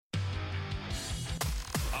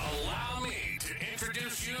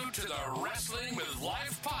introduce you to the Wrestling with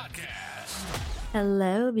Life podcast.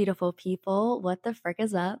 Hello, beautiful people. What the frick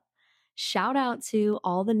is up? Shout out to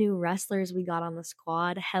all the new wrestlers we got on the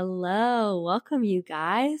squad. Hello, welcome you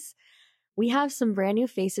guys. We have some brand new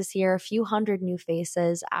faces here, a few hundred new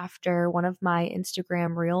faces after one of my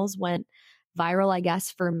Instagram reels went viral, I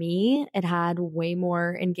guess, for me. It had way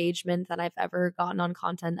more engagement than I've ever gotten on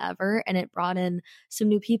content ever, and it brought in some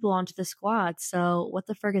new people onto the squad. So what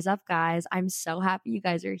the frick is up, guys? I'm so happy you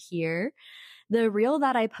guys are here. The reel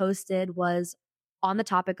that I posted was on the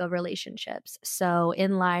topic of relationships. So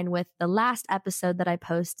in line with the last episode that I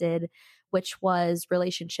posted, which was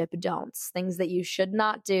relationship don'ts, things that you should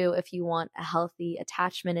not do if you want a healthy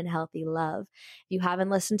attachment and healthy love. If you haven't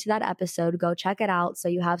listened to that episode, go check it out so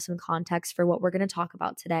you have some context for what we're going to talk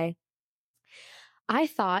about today. I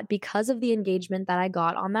thought because of the engagement that I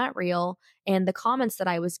got on that reel and the comments that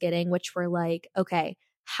I was getting, which were like, okay,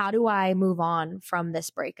 how do I move on from this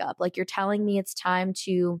breakup? Like, you're telling me it's time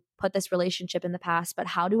to put this relationship in the past, but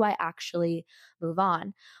how do I actually move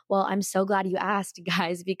on? Well, I'm so glad you asked,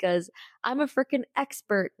 guys, because I'm a freaking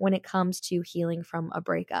expert when it comes to healing from a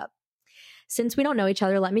breakup. Since we don't know each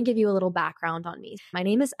other, let me give you a little background on me. My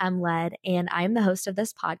name is Led, and I am the host of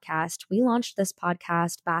this podcast. We launched this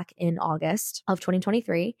podcast back in August of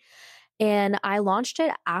 2023. And I launched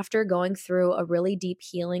it after going through a really deep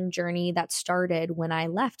healing journey that started when I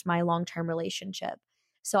left my long-term relationship.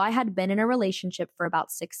 So I had been in a relationship for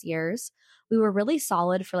about 6 years. We were really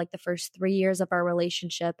solid for like the first 3 years of our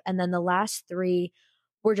relationship. And then the last 3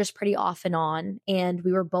 were just pretty off and on. And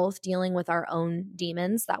we were both dealing with our own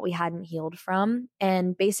demons that we hadn't healed from.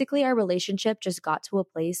 And basically our relationship just got to a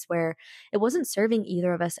place where it wasn't serving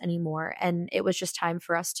either of us anymore. And it was just time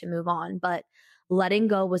for us to move on. But letting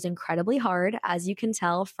go was incredibly hard, as you can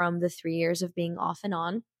tell from the 3 years of being off and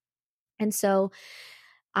on. And so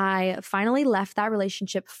I finally left that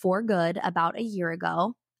relationship for good about a year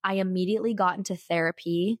ago. I immediately got into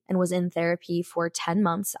therapy and was in therapy for 10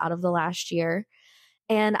 months out of the last year.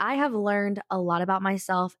 And I have learned a lot about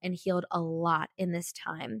myself and healed a lot in this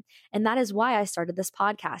time. And that is why I started this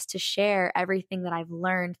podcast, to share everything that I've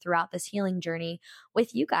learned throughout this healing journey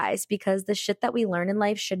with you guys, because the shit that we learn in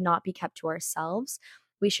life should not be kept to ourselves.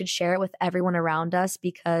 We should share it with everyone around us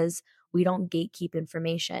because we don't gatekeep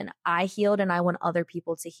information. I healed and I want other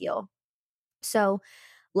people to heal. So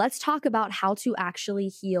let's talk about how to actually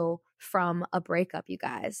heal from a breakup, you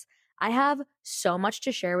guys. I have so much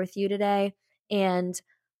to share with you today. And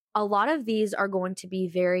a lot of these are going to be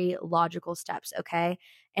very logical steps, okay?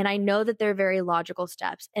 And I know that they're very logical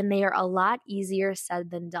steps and they are a lot easier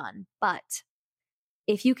said than done. But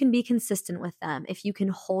if you can be consistent with them, if you can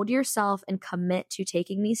hold yourself and commit to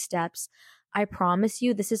taking these steps, I promise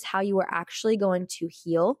you this is how you are actually going to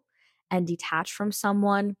heal and detach from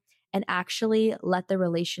someone and actually let the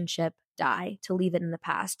relationship die, to leave it in the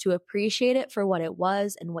past, to appreciate it for what it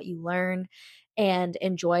was and what you learned, and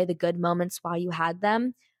enjoy the good moments while you had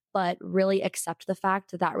them, but really accept the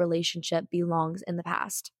fact that that relationship belongs in the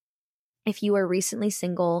past. If you are recently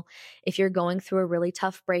single, if you're going through a really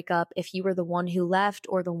tough breakup, if you were the one who left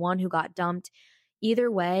or the one who got dumped, either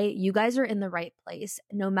way, you guys are in the right place.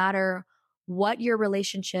 No matter what your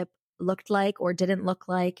relationship looked like or didn't look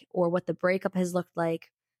like, or what the breakup has looked like,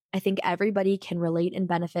 I think everybody can relate and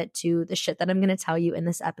benefit to the shit that I'm going to tell you in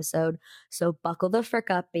this episode. So buckle the frick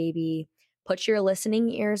up, baby. Put your listening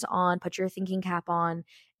ears on, put your thinking cap on,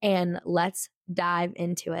 and let's dive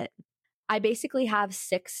into it. I basically have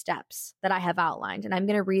 6 steps that I have outlined, and I'm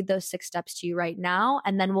going to read those 6 steps to you right now,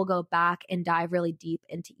 and then we'll go back and dive really deep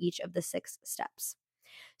into each of the 6 steps.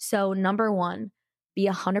 So number 1, be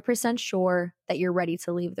 100% sure that you're ready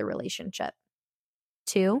to leave the relationship.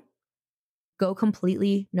 2, go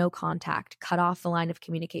completely no contact. Cut off the line of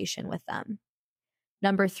communication with them.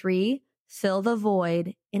 Number 3, fill the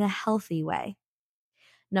void in a healthy way.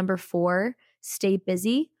 Number 4, stay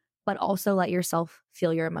busy, but also let yourself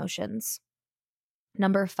feel your emotions.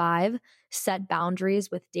 Number 5, set boundaries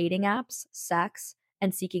with dating apps, sex,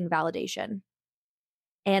 and seeking validation.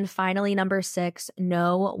 And finally, number 6,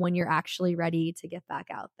 know when you're actually ready to get back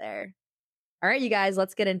out there. All right, you guys,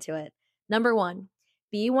 let's get into it. Number 1,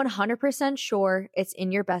 be 100% sure it's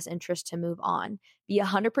in your best interest to move on. Be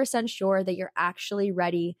 100% sure that you're actually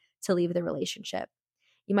ready to leave the relationship.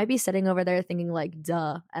 You might be sitting over there thinking like,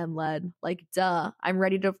 duh, I'm led. Like, duh, I'm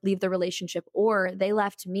ready to leave the relationship, or they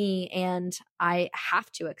left me and I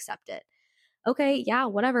have to accept it. Okay, yeah,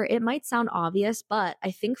 whatever. It might sound obvious, but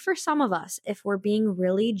I think for some of us, if we're being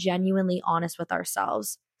really genuinely honest with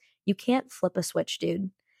ourselves, you can't flip a switch,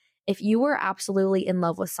 dude. If you were absolutely in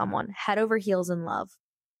love with someone, head over heels in love,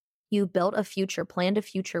 you built a future, planned a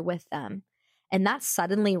future with them, and that's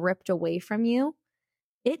suddenly ripped away from you,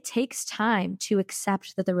 it takes time to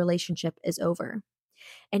accept that the relationship is over.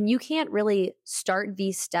 And you can't really start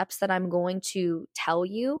these steps that I'm going to tell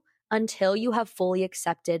you until you have fully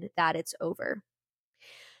accepted that it's over.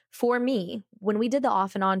 For me, when we did the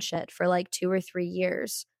off and on shit for like 2 or 3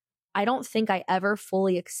 years, I don't think I ever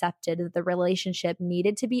fully accepted that the relationship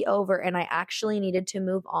needed to be over and I actually needed to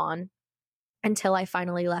move on until I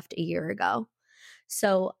finally left a year ago.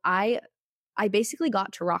 So I basically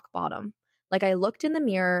got to rock bottom. Like I looked in the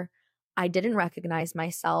mirror, I didn't recognize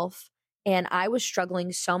myself, and I was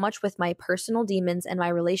struggling so much with my personal demons, and my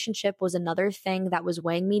relationship was another thing that was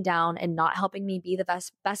weighing me down and not helping me be the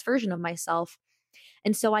best version of myself.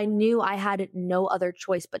 And so I knew I had no other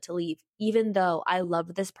choice but to leave. Even though I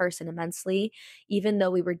loved this person immensely, even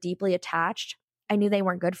though we were deeply attached, I knew they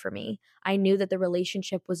weren't good for me. I knew that the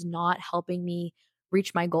relationship was not helping me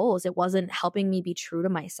reach my goals. It wasn't helping me be true to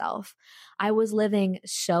myself. I was living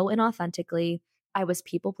so inauthentically. I was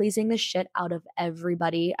people pleasing the shit out of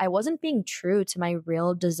everybody. I wasn't being true to my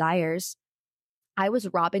real desires. I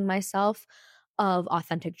was robbing myself of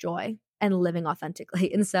authentic joy and living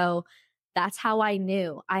authentically. And so that's how I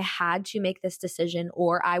knew I had to make this decision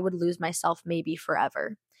or I would lose myself maybe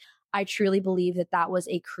forever. I truly believe that that was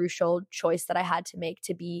a crucial choice that I had to make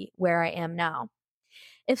to be where I am now.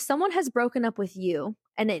 If someone has broken up with you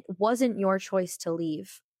and it wasn't your choice to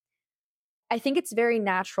leave, I think it's very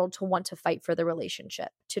natural to want to fight for the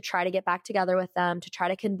relationship, to try to get back together with them, to try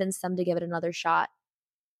to convince them to give it another shot.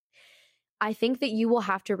 I think that you will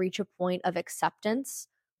have to reach a point of acceptance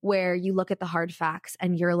where you look at the hard facts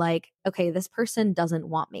and you're like, okay, this person doesn't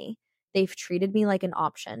want me. They've treated me like an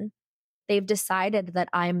option. They've decided that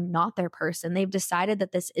I'm not their person. They've decided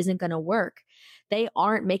that this isn't going to work. They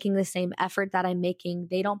aren't making the same effort that I'm making.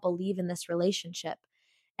 They don't believe in this relationship.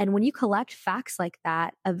 And when you collect facts like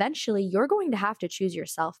that, eventually you're going to have to choose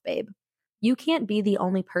yourself, babe. You can't be the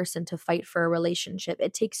only person to fight for a relationship.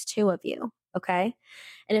 It takes two of you, okay?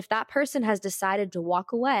 And if that person has decided to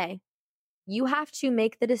walk away, you have to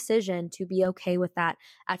make the decision to be okay with that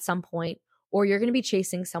at some point, or you're going to be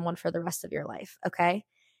chasing someone for the rest of your life, okay?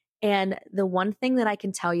 And the one thing that I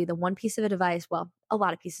can tell you, the one piece of advice, well, a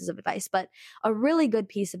lot of pieces of advice, but a really good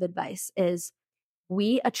piece of advice is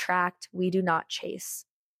we attract, we do not chase.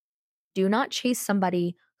 Do not chase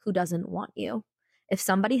somebody who doesn't want you. If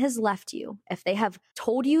somebody has left you, if they have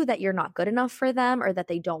told you that you're not good enough for them or that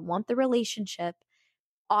they don't want the relationship,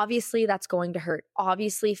 obviously that's going to hurt.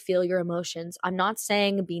 Obviously feel your emotions. I'm not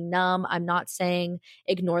saying be numb. I'm not saying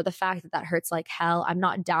ignore the fact that that hurts like hell. I'm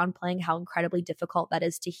not downplaying how incredibly difficult that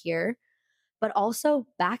is to hear, but also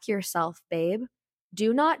back yourself, babe.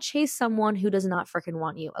 Do not chase someone who does not freaking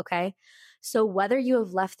want you, okay? So whether you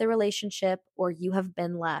have left the relationship or you have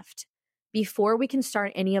been left, before we can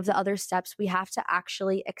start any of the other steps, we have to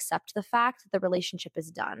actually accept the fact that the relationship is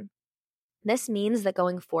done. This means that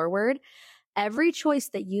going forward, every choice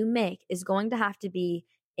that you make is going to have to be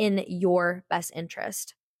in your best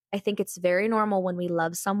interest. I think it's very normal when we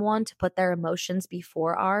love someone to put their emotions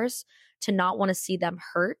before ours, to not want to see them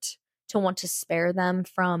hurt, to want to spare them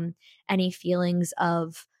from any feelings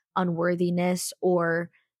of unworthiness or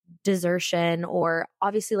desertion, or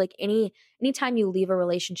obviously like anytime you leave a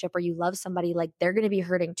relationship or you love somebody, like they're going to be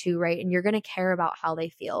hurting too, right? And you're going to care about how they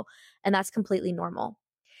feel. And that's completely normal.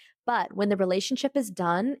 But when the relationship is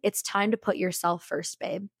done, it's time to put yourself first,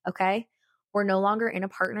 babe. Okay? We're no longer in a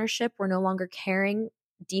partnership. We're no longer caring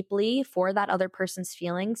deeply for that other person's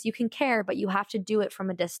feelings. You can care, but you have to do it from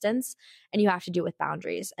a distance and you have to do it with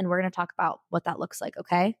boundaries. And we're going to talk about what that looks like.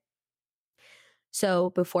 Okay? So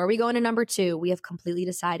before we go into number 2, we have completely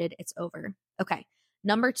decided it's over. Okay.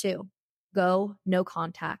 Number 2, go no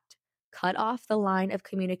contact. Cut off the line of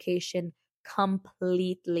communication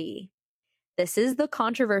completely. This is the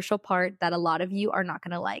controversial part that a lot of you are not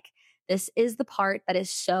going to like. This is the part that is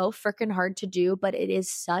so freaking hard to do, but it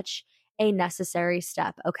is such a necessary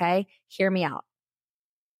step, okay? Hear me out.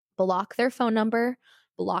 Block their phone number,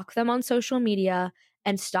 block them on social media,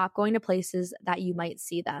 and stop going to places that you might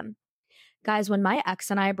see them. Guys, when my ex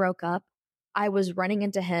and I broke up, I was running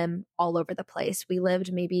into him all over the place. We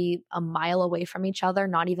lived maybe a mile away from each other,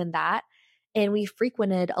 not even that. And we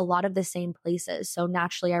frequented a lot of the same places. So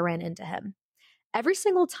naturally, I ran into him. Every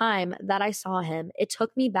single time that I saw him, it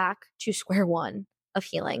took me back to square one of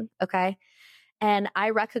healing, okay? And I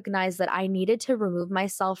recognized that I needed to remove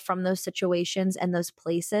myself from those situations and those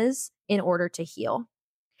places in order to heal.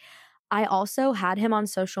 I also had him on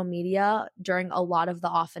social media during a lot of the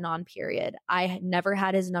off and on period. I never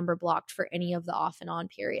had his number blocked for any of the off and on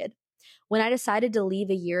period. When I decided to leave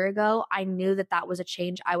a year ago, I knew that that was a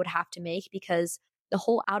change I would have to make because The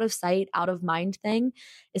whole out of sight, out of mind thing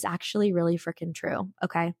is actually really freaking true.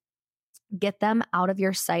 Okay. Get them out of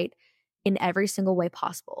your sight in every single way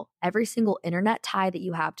possible. Every single internet tie that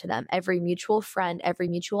you have to them, every mutual friend, every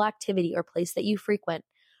mutual activity or place that you frequent,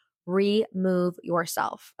 remove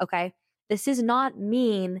yourself. Okay. This does not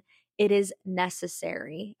mean it is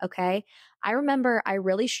necessary. Okay. I remember I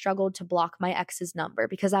really struggled to block my ex's number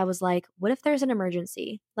because I was like, what if there's an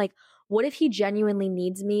emergency? Like, what if he genuinely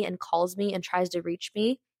needs me and calls me and tries to reach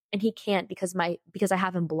me and he can't because I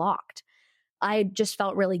have him blocked? I just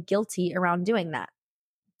felt really guilty around doing that.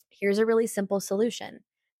 Here's a really simple solution.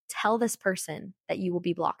 Tell this person that you will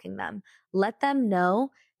be blocking them. Let them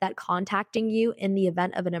know that contacting you in the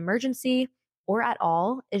event of an emergency or at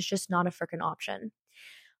all is just not a freaking option.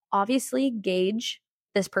 Obviously, gauge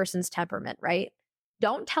this person's temperament, right?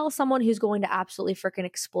 Don't tell someone who's going to absolutely freaking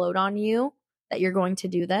explode on you that you're going to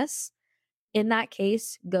do this. In that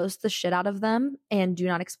case, ghost the shit out of them and do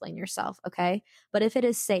not explain yourself, okay? But if it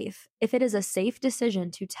is a safe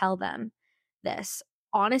decision to tell them this,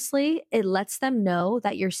 honestly, it lets them know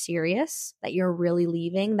that you're serious, that you're really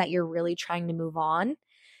leaving, that you're really trying to move on.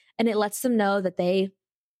 And it lets them know that they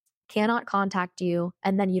cannot contact you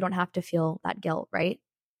and then you don't have to feel that guilt, right?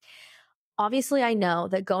 Obviously, I know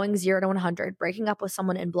that going 0 to 100, breaking up with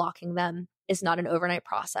someone and blocking them is not an overnight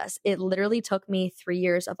process. It literally took me 3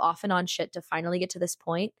 years of off and on shit to finally get to this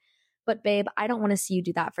point. But babe, I don't want to see you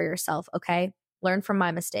do that for yourself, okay? Learn from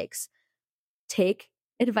my mistakes. Take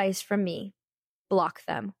advice from me. Block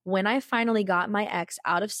them. When I finally got my ex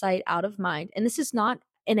out of sight, out of mind, and this is not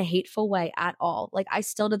in a hateful way at all. Like, I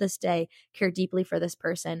still to this day care deeply for this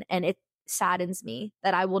person, and it saddens me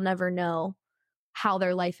that I will never know how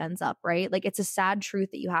their life ends up, right? Like, it's a sad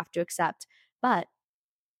truth that you have to accept. But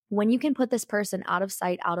when you can put this person out of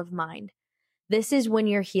sight, out of mind, this is when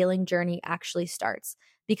your healing journey actually starts,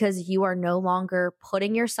 because you are no longer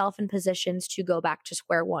putting yourself in positions to go back to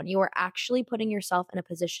square one. You are actually putting yourself in a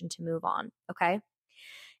position to move on, okay?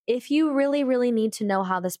 If you really, really need to know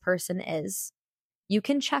how this person is, you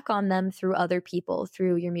can check on them through other people,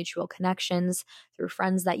 through your mutual connections, through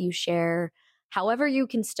friends that you share. However, you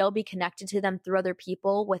can still be connected to them through other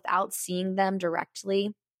people without seeing them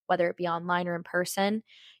directly, whether it be online or in person.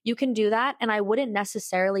 You can do that. And I wouldn't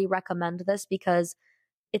necessarily recommend this because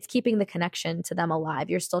it's keeping the connection to them alive.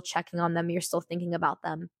 You're still checking on them. You're still thinking about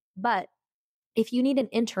them. But if you need an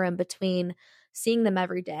interim between seeing them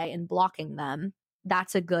every day and blocking them,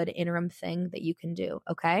 that's a good interim thing that you can do.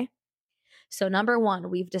 Okay. So number 1,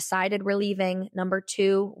 we've decided we're leaving. Number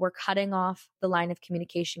 2, we're cutting off the line of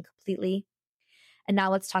communication completely. And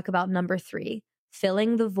now let's talk about number 3,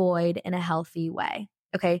 filling the void in a healthy way.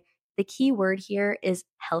 Okay. The key word here is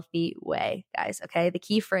healthy way, guys. Okay. The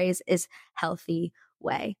key phrase is healthy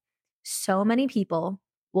way. So many people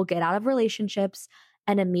will get out of relationships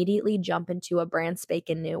and immediately jump into a brand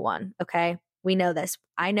spanking new one. Okay. We know this.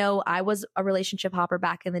 I know I was a relationship hopper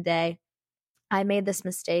back in the day. I made this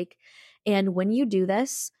mistake. And when you do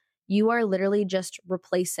this, you are literally just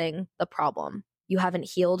replacing the problem. You haven't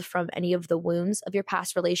healed from any of the wounds of your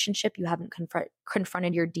past relationship. You haven't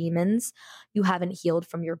confronted your demons. You haven't healed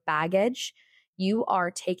from your baggage. You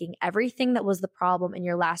are taking everything that was the problem in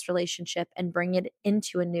your last relationship and bring it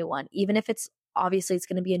into a new one, even if it's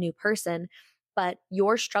going to be a new person. But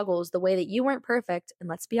your struggles, the way that you weren't perfect, and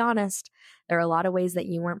let's be honest, there are a lot of ways that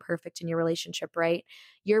you weren't perfect in your relationship, right?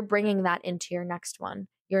 You're bringing that into your next one.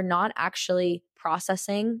 You're not actually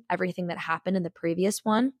processing everything that happened in the previous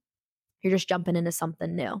one. You're just jumping into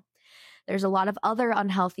something new. There's a lot of other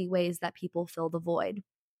unhealthy ways that people fill the void.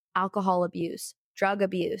 Alcohol abuse, drug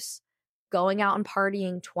abuse, going out and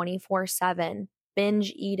partying 24/7,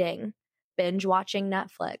 binge eating, binge watching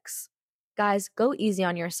Netflix. Guys, go easy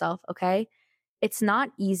on yourself, okay? It's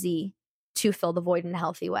not easy to fill the void in a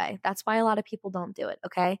healthy way. That's why a lot of people don't do it,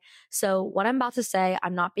 okay? So what I'm about to say,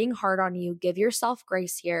 I'm not being hard on you. Give yourself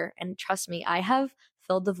grace here. And trust me, I have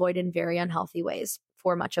filled the void in very unhealthy ways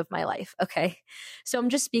for much of my life, okay? So I'm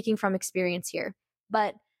just speaking from experience here.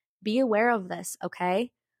 But be aware of this,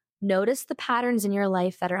 okay? Notice the patterns in your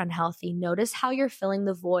life that are unhealthy. Notice how you're filling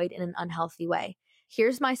the void in an unhealthy way.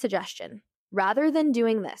 Here's my suggestion. Rather than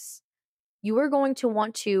doing this, you are going to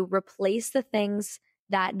want to replace the things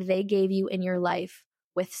that they gave you in your life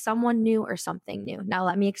with someone new or something new. Now,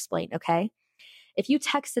 let me explain, okay? If you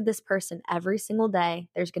texted this person every single day,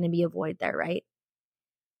 there's going to be a void there, right?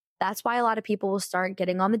 That's why a lot of people will start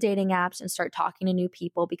getting on the dating apps and start talking to new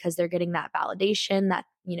people because they're getting that validation that,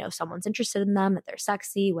 someone's interested in them, that they're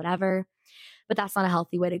sexy, whatever. But that's not a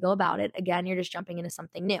healthy way to go about it. Again, you're just jumping into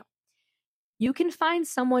something new. You can find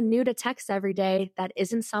someone new to text every day that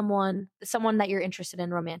isn't someone that you're interested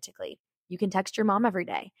in romantically. You can text your mom every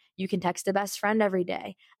day. You can text a best friend every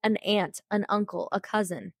day, an aunt, an uncle, a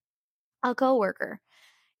cousin, a coworker.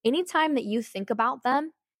 Anytime that you think about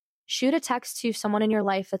them, shoot a text to someone in your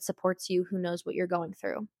life that supports you, who knows what you're going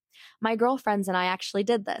through. My girlfriends and I actually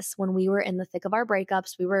did this when we were in the thick of our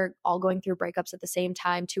breakups. We were all going through breakups at the same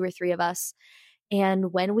time, 2 or 3 of us.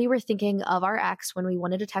 And when we were thinking of our ex, when we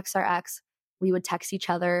wanted to text our ex, we would text each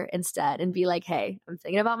other instead and be like, hey, I'm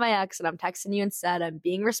thinking about my ex and I'm texting you instead. I'm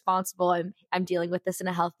being responsible. I'm dealing with this in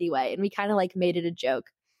a healthy way. And we kind of like made it a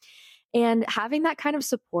joke. And having that kind of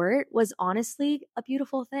support was honestly a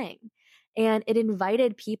beautiful thing. And it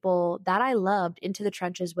invited people that I loved into the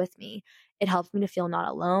trenches with me. It helped me to feel not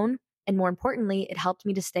alone. And more importantly, it helped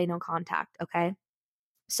me to stay no contact. Okay.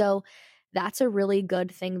 So that's a really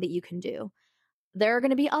good thing that you can do. There are going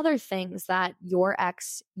to be other things that your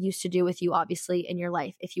ex used to do with you, obviously, in your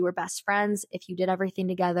life. If you were best friends, if you did everything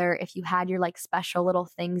together, if you had your like special little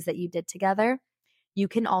things that you did together, you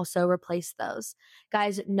can also replace those.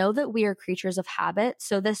 Guys, know that we are creatures of habit.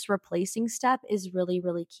 So this replacing step is really,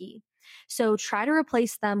 really key. So try to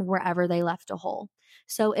replace them wherever they left a hole.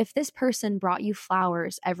 So if this person brought you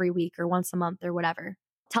flowers every week or once a month or whatever,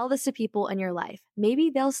 tell this to people in your life. Maybe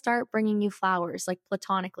they'll start bringing you flowers, like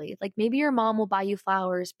platonically. Like maybe your mom will buy you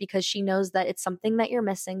flowers because she knows that it's something that you're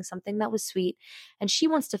missing, something that was sweet, and she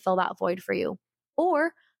wants to fill that void for you.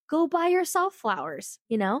 Or go buy yourself flowers,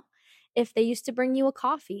 you know? If they used to bring you a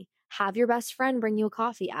coffee, have your best friend bring you a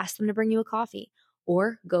coffee, ask them to bring you a coffee,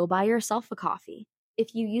 or go buy yourself a coffee.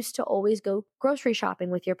 If you used to always go grocery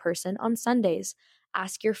shopping with your person on Sundays,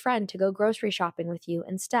 ask your friend to go grocery shopping with you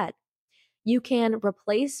instead. You can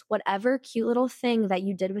replace whatever cute little thing that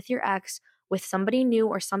you did with your ex with somebody new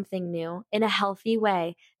or something new in a healthy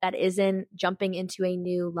way that isn't jumping into a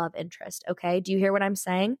new love interest. Okay. Do you hear what I'm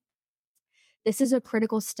saying? This is a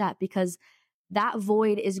critical step because that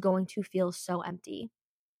void is going to feel so empty.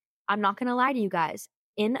 I'm not going to lie to you guys.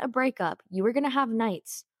 In a breakup, you are going to have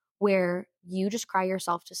nights where you just cry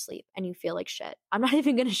yourself to sleep and you feel like shit. I'm not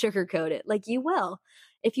even going to sugarcoat it. Like you will.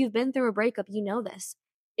 If you've been through a breakup, you know this.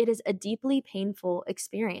 It is a deeply painful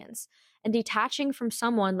experience. And detaching from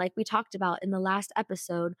someone, like we talked about in the last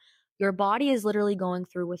episode, your body is literally going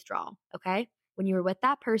through withdrawal. Okay. When you were with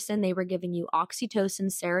that person, they were giving you oxytocin,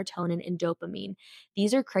 serotonin, and dopamine.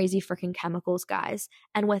 These are crazy freaking chemicals, guys.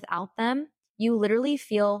 And without them, you literally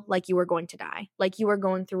feel like you are going to die, like you are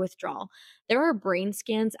going through withdrawal. There are brain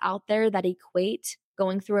scans out there that equate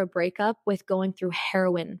going through a breakup with going through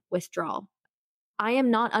heroin withdrawal. I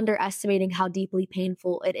am not underestimating how deeply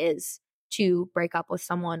painful it is to break up with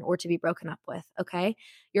someone or to be broken up with, okay?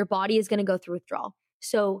 Your body is going to go through withdrawal.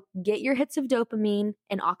 So get your hits of dopamine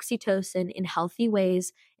and oxytocin in healthy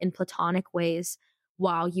ways, in platonic ways,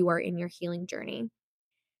 while you are in your healing journey.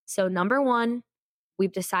 So number one,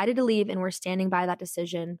 we've decided to leave and we're standing by that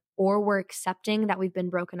decision, or we're accepting that we've been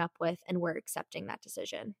broken up with and we're accepting that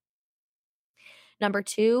decision. Number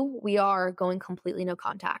two, we are going completely no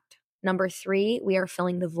contact. Number three, we are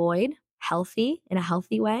filling the void in a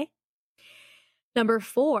healthy way. Number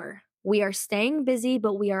four, we are staying busy,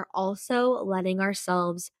 but we are also letting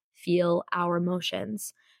ourselves feel our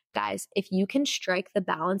emotions. Guys, if you can strike the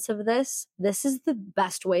balance of this, this is the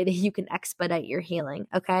best way that you can expedite your healing,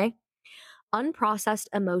 okay? Unprocessed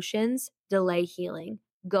emotions delay healing.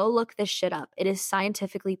 Go look this shit up. It is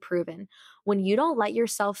scientifically proven. When you don't let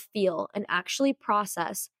yourself feel and actually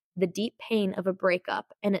process the deep pain of a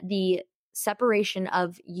breakup and the separation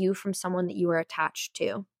of you from someone that you are attached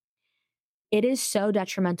to, it is so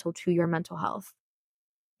detrimental to your mental health.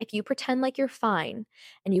 If you pretend like you're fine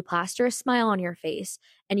and you plaster a smile on your face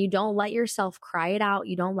and you don't let yourself cry it out,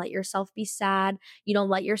 you don't let yourself be sad, you don't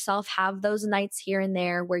let yourself have those nights here and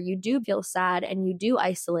there where you do feel sad and you do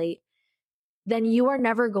isolate, then you are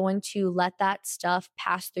never going to let that stuff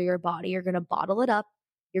pass through your body. You're going to bottle it up.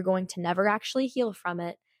 You're going to never actually heal from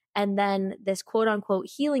it. And then this quote unquote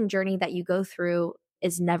healing journey that you go through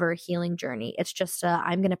is never a healing journey. It's just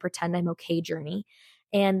I'm going to pretend I'm okay journey.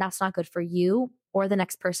 And that's not good for you or the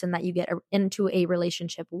next person that you get into a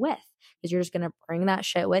relationship with, because you're just going to bring that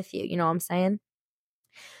shit with you. You know what I'm saying?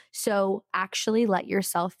 So actually let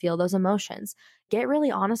yourself feel those emotions. Get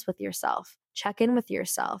really honest with yourself. Check in with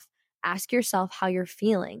yourself. Ask yourself how you're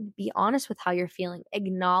feeling. Be honest with how you're feeling.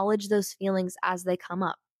 Acknowledge those feelings as they come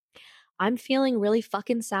up. I'm feeling really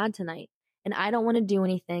fucking sad tonight and I don't want to do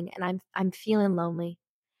anything and I'm feeling lonely.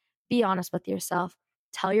 Be honest with yourself.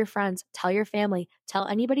 Tell your friends, tell your family, tell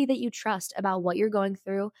anybody that you trust about what you're going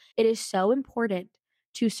through. It is so important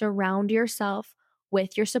to surround yourself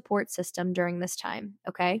with your support system during this time,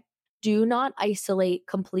 okay? Do not isolate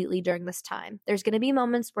completely during this time. There's going to be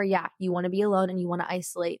moments where, yeah, you want to be alone and you want to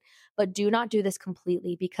isolate, but do not do this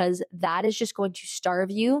completely because that is just going to starve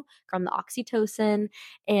you from the oxytocin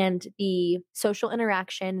and the social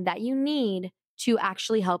interaction that you need to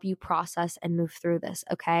actually help you process and move through this.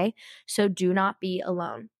 Okay. So do not be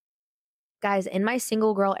alone. Guys, in my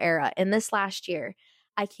single girl era, in this last year,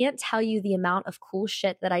 I can't tell you the amount of cool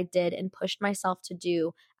shit that I did and pushed myself to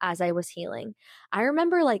do as I was healing. I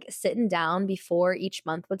remember like sitting down before each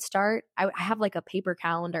month would start. I have like a paper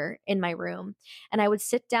calendar in my room, and I would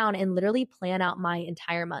sit down and literally plan out my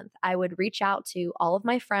entire month. I would reach out to all of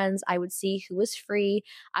my friends. I would see who was free.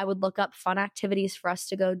 I would look up fun activities for us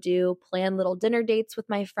to go do, plan little dinner dates with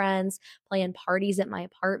my friends, plan parties at my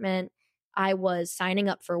apartment. I was signing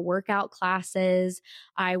up for workout classes.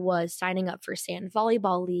 I was signing up for sand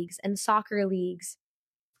volleyball leagues and soccer leagues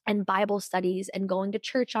and Bible studies and going to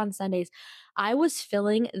church on Sundays. I was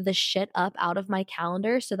filling the shit up out of my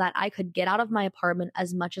calendar so that I could get out of my apartment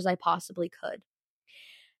as much as I possibly could.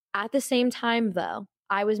 At the same time, though,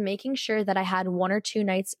 I was making sure that I had 1 or 2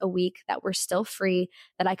 nights a week that were still free,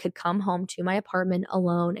 that I could come home to my apartment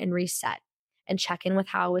alone and reset and check in with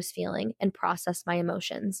how I was feeling and process my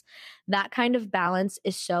emotions. That kind of balance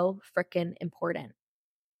is so freaking important.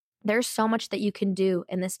 There's so much that you can do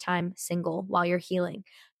in this time single while you're healing.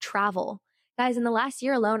 Travel. Guys, in the last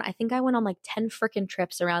year alone, I think I went on like 10 freaking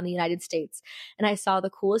trips around the United States, and I saw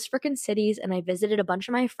the coolest freaking cities, and I visited a bunch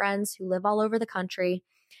of my friends who live all over the country.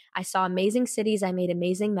 I saw amazing cities. I made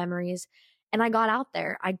amazing memories, and I got out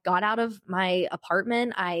there. I got out of my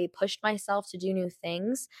apartment. I pushed myself to do new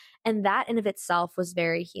things, and that in of itself was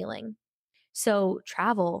very healing. So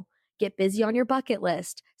travel, get busy on your bucket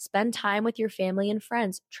list, spend time with your family and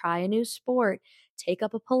friends, try a new sport, take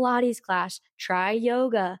up a Pilates class, try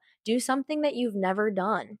yoga, do something that you've never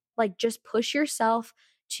done. Like just push yourself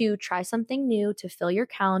to try something new, to fill your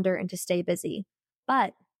calendar and to stay busy.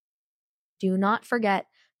 But do not forget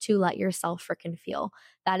to let yourself freaking feel.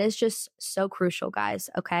 That is just so crucial, guys.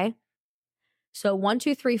 Okay. So 1,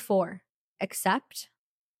 2, 3, 4, accept,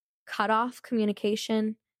 cut off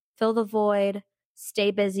communication, fill the void, stay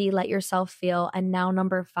busy, let yourself feel. And now,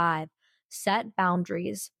 number 5, set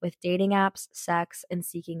boundaries with dating apps, sex, and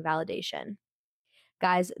seeking validation.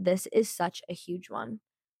 Guys, this is such a huge one.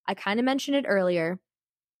 I kind of mentioned it earlier,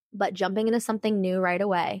 but jumping into something new right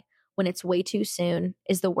away when it's way too soon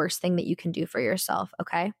is the worst thing that you can do for yourself,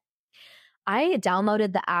 okay? I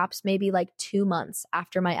downloaded the apps maybe like 2 months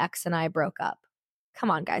after my ex and I broke up. Come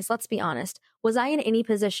on, guys, let's be honest. Was I in any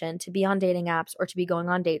position to be on dating apps or to be going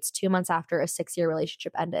on dates 2 months after a 6-year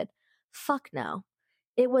relationship ended? Fuck no.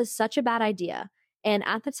 It was such a bad idea. And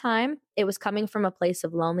at the time, it was coming from a place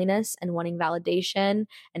of loneliness and wanting validation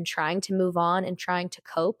and trying to move on and trying to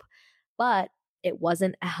cope. But it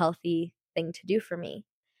wasn't a healthy thing to do for me.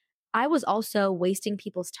 I was also wasting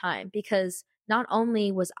people's time because not only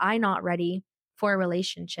was I not ready for a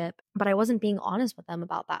relationship, but I wasn't being honest with them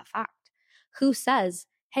about that fact. Who says,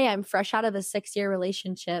 hey, I'm fresh out of a 6-year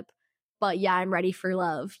relationship, but yeah, I'm ready for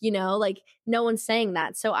love? You know, like no one's saying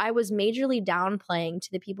that. So I was majorly downplaying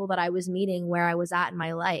to the people that I was meeting where I was at in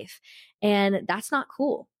my life. And that's not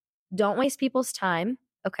cool. Don't waste people's time.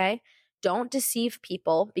 Okay. Don't deceive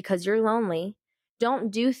people because you're lonely.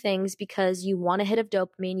 Don't do things because you want a hit of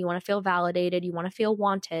dopamine, you want to feel validated, you want to feel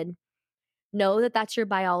wanted. Know that that's your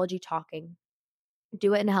biology talking.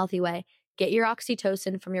 Do it in a healthy way. Get your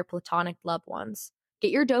oxytocin from your platonic loved ones.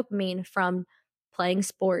 Get your dopamine from playing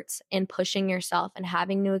sports and pushing yourself and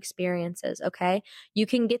having new experiences, okay? You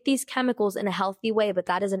can get these chemicals in a healthy way, but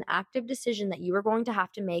that is an active decision that you are going to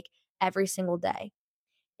have to make every single day.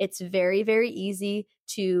 It's very, very easy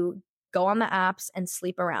to go on the apps and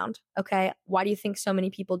sleep around, okay? Why do you think so many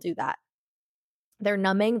people do that? They're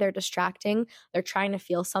numbing, they're distracting, they're trying to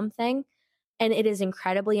feel something. And it is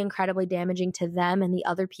incredibly, incredibly damaging to them and the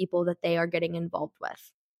other people that they are getting involved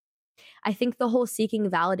with. I think the whole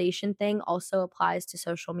seeking validation thing also applies to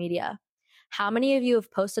social media. How many of you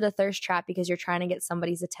have posted a thirst trap because you're trying to get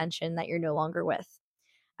somebody's attention that you're no longer with?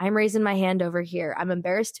 I'm raising my hand over here. I'm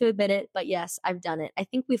embarrassed to admit it, but yes, I've done it. I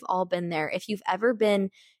think we've all been there. If you've ever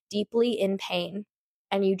been deeply in pain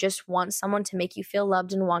and you just want someone to make you feel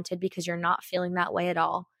loved and wanted because you're not feeling that way at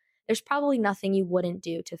all, there's probably nothing you wouldn't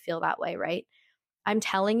do to feel that way, right? I'm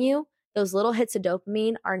telling you, those little hits of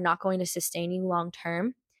dopamine are not going to sustain you long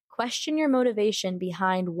term. Question your motivation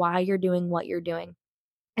behind why you're doing what you're doing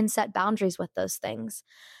and set boundaries with those things.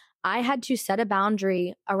 I had to set a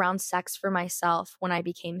boundary around sex for myself when I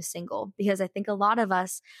became single because I think a lot of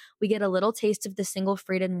us, we get a little taste of the single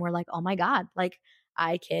freedom and we're like, oh my God, like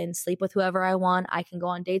I can sleep with whoever I want. I can go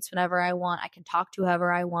on dates whenever I want. I can talk to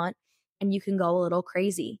whoever I want. and you can go a little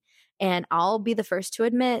crazy. And I'll be the first to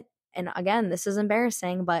admit, and again, this is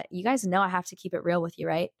embarrassing, but you guys know I have to keep it real with you,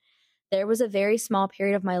 right? There was a very small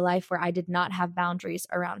period of my life where I did not have boundaries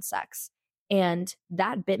around sex. And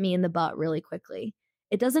that bit me in the butt really quickly.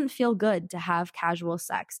 It doesn't feel good to have casual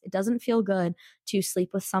sex. It doesn't feel good to sleep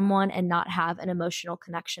with someone and not have an emotional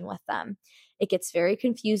connection with them. It gets very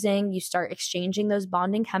confusing. You start exchanging those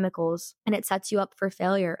bonding chemicals and it sets you up for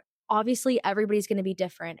failure. Obviously, everybody's going to be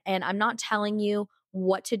different. And I'm not telling you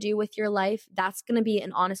what to do with your life. That's going to be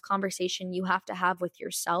an honest conversation you have to have with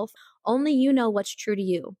yourself. Only you know what's true to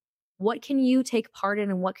you. What can you take part in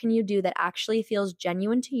and what can you do that actually feels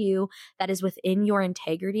genuine to you, that is within your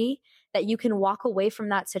integrity, that you can walk away from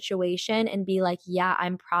that situation and be like, yeah,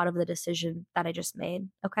 I'm proud of the decision that I just made.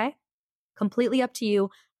 Okay? Completely up to you.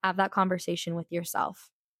 Have that conversation with yourself.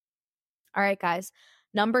 All right, guys.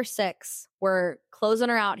 Number 6, we're closing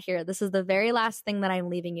her out here. This is the very last thing that I'm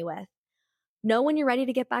leaving you with. Know when you're ready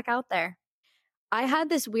to get back out there. I had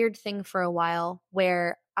this weird thing for a while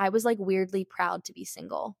where I was like weirdly proud to be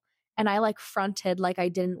single. And I like fronted like I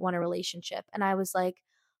didn't want a relationship. And I was like,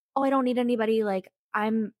 oh, I don't need anybody. Like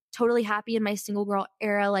I'm totally happy in my single girl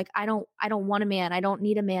era. Like I don't want a man. I don't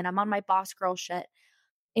need a man. I'm on my boss girl shit.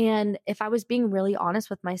 And if I was being really honest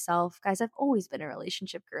with myself, guys, I've always been a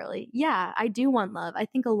relationship girly. Yeah, I do want love. I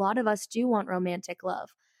think a lot of us do want romantic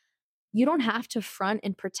love. You don't have to front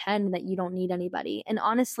and pretend that you don't need anybody. And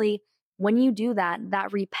honestly, when you do that,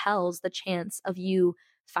 that repels the chance of you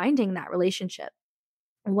finding that relationship.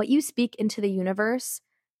 What you speak into the universe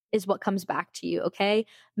is what comes back to you, okay?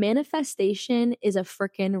 Manifestation is a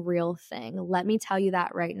freaking real thing. Let me tell you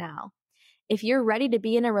that right now. If you're ready to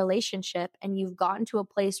be in a relationship and you've gotten to a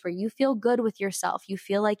place where you feel good with yourself, you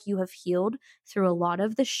feel like you have healed through a lot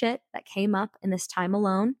of the shit that came up in this time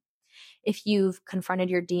alone, if you've confronted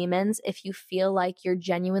your demons, if you feel like you're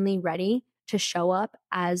genuinely ready to show up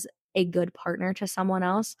as a good partner to someone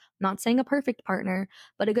else, not saying a perfect partner,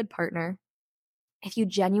 but a good partner, if you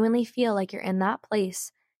genuinely feel like you're in that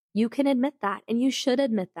place, you can admit that and you should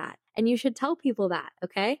admit that and you should tell people that,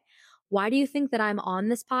 okay? Why do you think that I'm on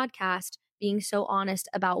this podcast being so honest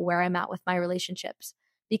about where I'm at with my relationships?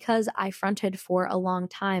 Because I fronted for a long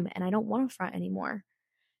time and I don't want to front anymore.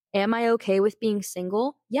 Am I okay with being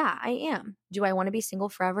single? Yeah, I am. Do I want to be single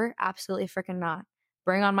forever? Absolutely freaking not.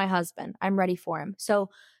 Bring on my husband. I'm ready for him. So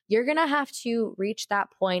you're going to have to reach that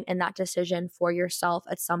point and that decision for yourself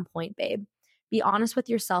at some point, babe. Be honest with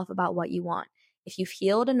yourself about what you want. If you've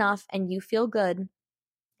healed enough and you feel good,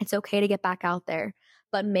 it's okay to get back out there.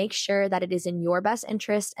 But make sure that it is in your best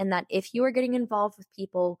interest and that if you are getting involved with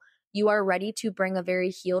people, you are ready to bring a very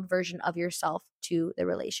healed version of yourself to the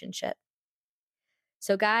relationship.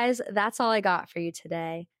 So guys, that's all I got for you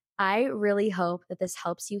today. I really hope that this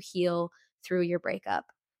helps you heal through your breakup.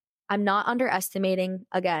 I'm not underestimating,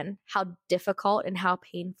 again, how difficult and how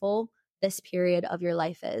painful this period of your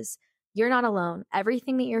life is. You're not alone.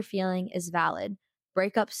 Everything that you're feeling is valid.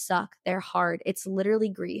 Breakups suck. They're hard. It's literally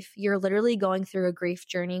grief. You're literally going through a grief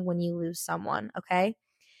journey when you lose someone, okay?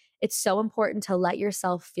 It's so important to let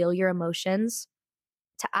yourself feel your emotions,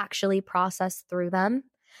 to actually process through them,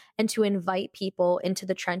 and to invite people into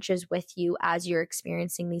the trenches with you as you're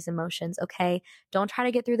experiencing these emotions, okay? Don't try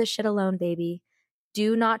to get through this shit alone, baby.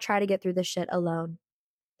 Do not try to get through this shit alone.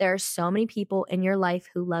 There are so many people in your life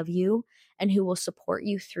who love you and who will support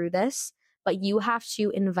you through this, but you have to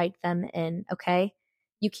invite them in, okay?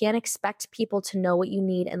 You can't expect people to know what you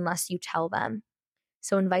need unless you tell them.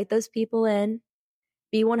 So invite those people in.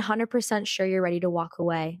 Be 100% sure you're ready to walk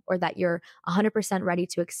away or that you're 100% ready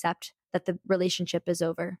to accept that the relationship is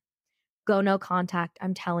over. Go no contact,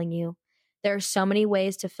 I'm telling you. There are so many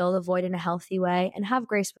ways to fill the void in a healthy way and have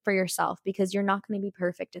grace for yourself because you're not going to be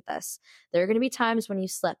perfect at this. There are going to be times when you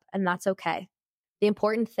slip, and that's okay. The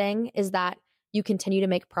important thing is that you continue to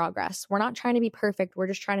make progress. We're not trying to be perfect. We're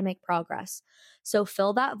just trying to make progress. So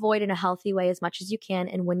fill that void in a healthy way as much as you can.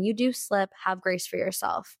 And when you do slip, have grace for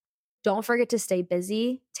yourself. Don't forget to stay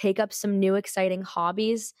busy. Take up some new exciting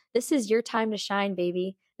hobbies. This is your time to shine,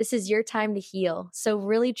 baby. This is your time to heal. So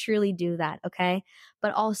really, truly do that, okay?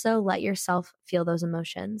 But also let yourself feel those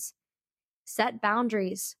emotions. Set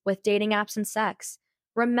boundaries with dating apps and sex.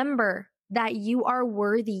 Remember that you are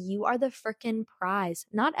worthy. You are the freaking prize.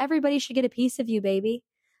 Not everybody should get a piece of you, baby.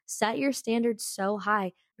 Set your standards so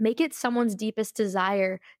high. Make it someone's deepest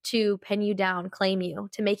desire to pin you down, claim you,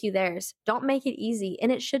 to make you theirs. Don't make it easy,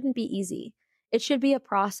 and it shouldn't be easy. It should be a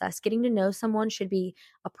process. Getting to know someone should be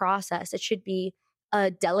a process. It should be a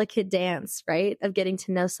delicate dance, right, of getting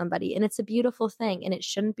to know somebody. And it's a beautiful thing, and it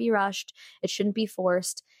shouldn't be rushed. It shouldn't be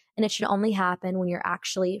forced, and it should only happen when you're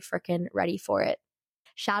actually freaking ready for it.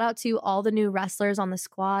 Shout out to all the new wrestlers on the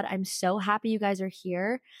squad. I'm so happy you guys are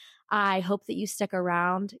here. I hope that you stick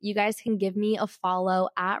around. You guys can give me a follow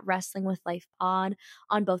at Wrestling with Life Pod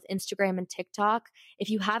on both Instagram and TikTok.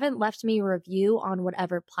 If you haven't left me a review on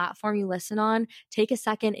whatever platform you listen on, take a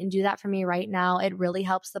second and do that for me right now. It really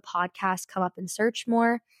helps the podcast come up in search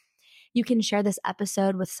more. You can share this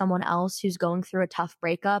episode with someone else who's going through a tough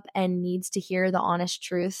breakup and needs to hear the honest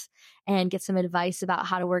truth and get some advice about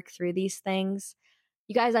how to work through these things.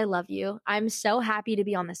 You guys, I love you. I'm so happy to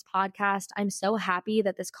be on this podcast. I'm so happy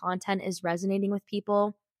that this content is resonating with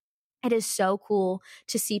people. It is so cool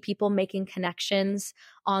to see people making connections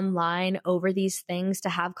online over these things, to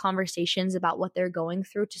have conversations about what they're going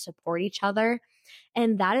through, to support each other.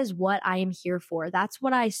 And that is what I am here for. That's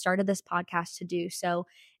what I started this podcast to do. So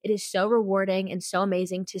it is so rewarding and so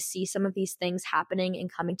amazing to see some of these things happening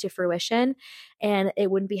and coming to fruition. And it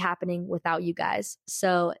wouldn't be happening without you guys.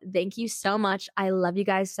 So thank you so much. I love you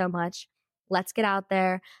guys so much. Let's get out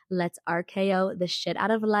there. Let's RKO the shit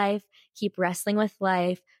out of life. Keep wrestling with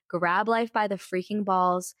life. Grab life by the freaking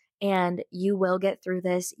balls. And you will get through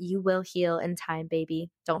this. You will heal in time, baby.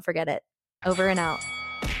 Don't forget it. Over and out.